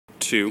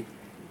2.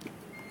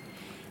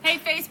 Hey,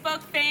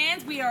 Facebook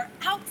fans, we are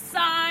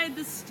outside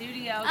the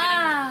studio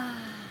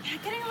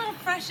getting a little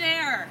fresh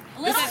air.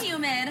 A little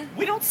humid.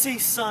 We don't see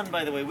sun,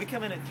 by the way. We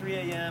come in at 3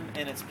 a.m.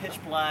 and it's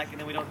pitch black, and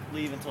then we don't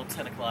leave until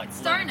 10 o'clock.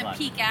 Starting to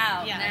peek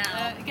out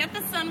now. Get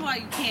the sun while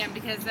you can,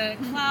 because the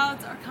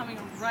clouds are coming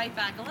right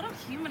back. A little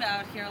humid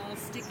out here, a little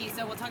sticky.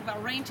 So we'll talk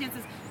about rain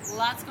chances.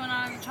 Lots going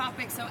on in the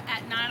tropics. So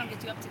at 9, I'll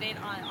get you up to date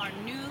on our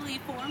newly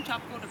formed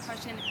Tropical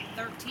Depression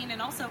 13.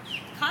 And also,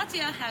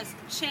 Katya has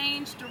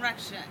changed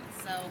direction.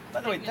 So, by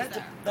the way,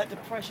 that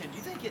depression, do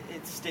you think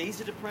it stays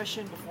a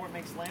depression before it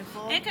makes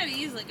landfall? It could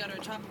easily go to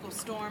a tropical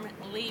storm.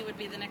 Lee would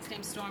be the next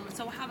named storm.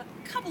 So we'll have a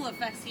couple of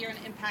effects here and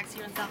impacts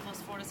here in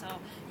Southwest Florida. So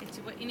I'll get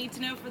you what you need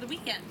to know for the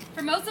weekend.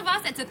 For most of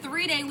us, it's a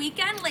 3-day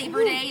weekend.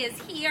 Labor Day is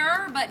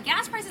here, but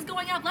gas prices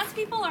going up. Lots of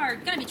people are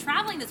going to be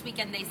traveling this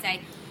weekend, they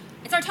say.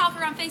 It's our talk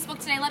around Facebook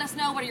today. Let us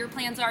know what your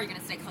plans are. Are you going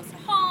to stay close to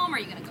home? Are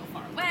you going to go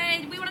far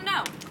away? We want to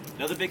know.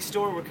 Another big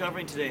story we're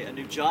covering today. A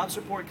new jobs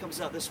report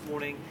comes out this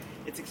morning.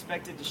 It's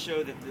expected to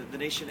show that the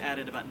nation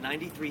added about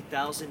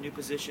 93,000 new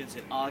positions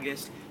in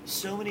August.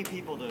 So many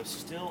people, though,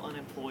 still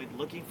unemployed,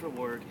 looking for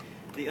work.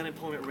 The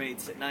unemployment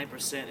rate's at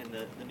 9%, and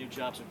the new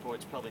jobs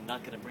report's probably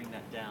not going to bring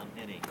that down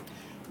any.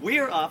 We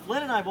are off.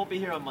 Lynn and I won't be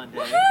here on Monday.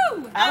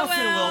 Woohoo!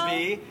 Allison will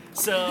be.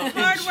 So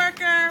hard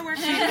worker,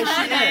 working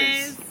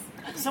she is.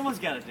 Someone's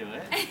got to do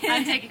it.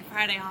 I'm taking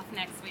Friday off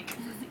next week.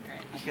 This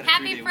is great.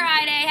 Happy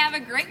Friday. Have a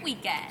great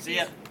weekend. See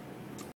ya.